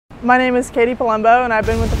My name is Katie Palumbo and I've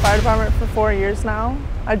been with the fire department for 4 years now.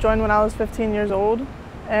 I joined when I was 15 years old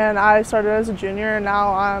and I started as a junior, and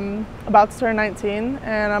now I'm about to turn 19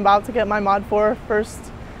 and I'm about to get my Mod 4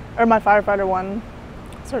 my firefighter 1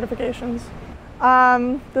 certifications.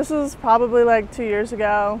 This is probably like 2 years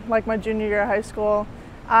ago, like my junior year of high school.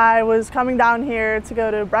 I was coming down here to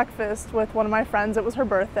go to breakfast with one of my friends. It was her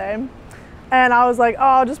birthday. And I was like,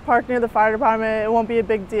 oh, I'll just park near the fire department. It won't be a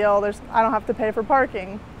big deal. I don't have to pay for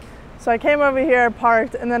parking. So I came over here,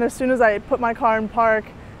 parked, and then as soon as I put my car in park,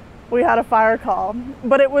 we had a fire call.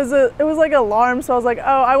 But it was like an alarm, so I was like,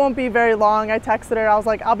 oh, I won't be very long. I texted her, I was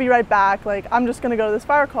like, I'll be right back. Like, I'm just gonna go to this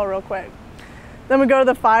fire call real quick. Then we go to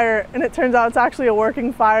the fire, and it turns out it's actually a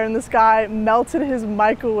working fire, and this guy melted his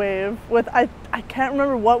microwave with, I can't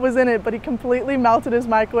remember what was in it, but he completely melted his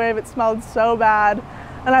microwave. It smelled so bad,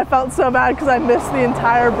 and I felt so bad because I missed the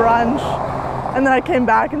entire brunch. And then I came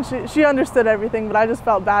back and she understood everything, but I just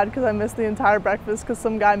felt bad because I missed the entire breakfast because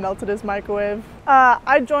some guy melted his microwave.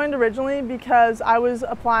 I joined originally because I was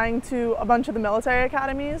applying to a bunch of the military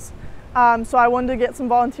academies. So I wanted to get some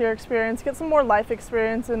volunteer experience, get some more life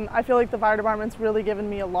experience, and I feel like the fire department's really given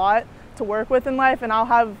me a lot to work with in life, and I'll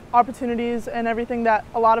have opportunities and everything that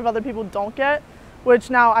a lot of other people don't get, which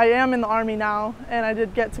now I am in the Army now, and I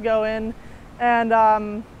did get to go in, and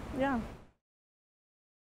yeah.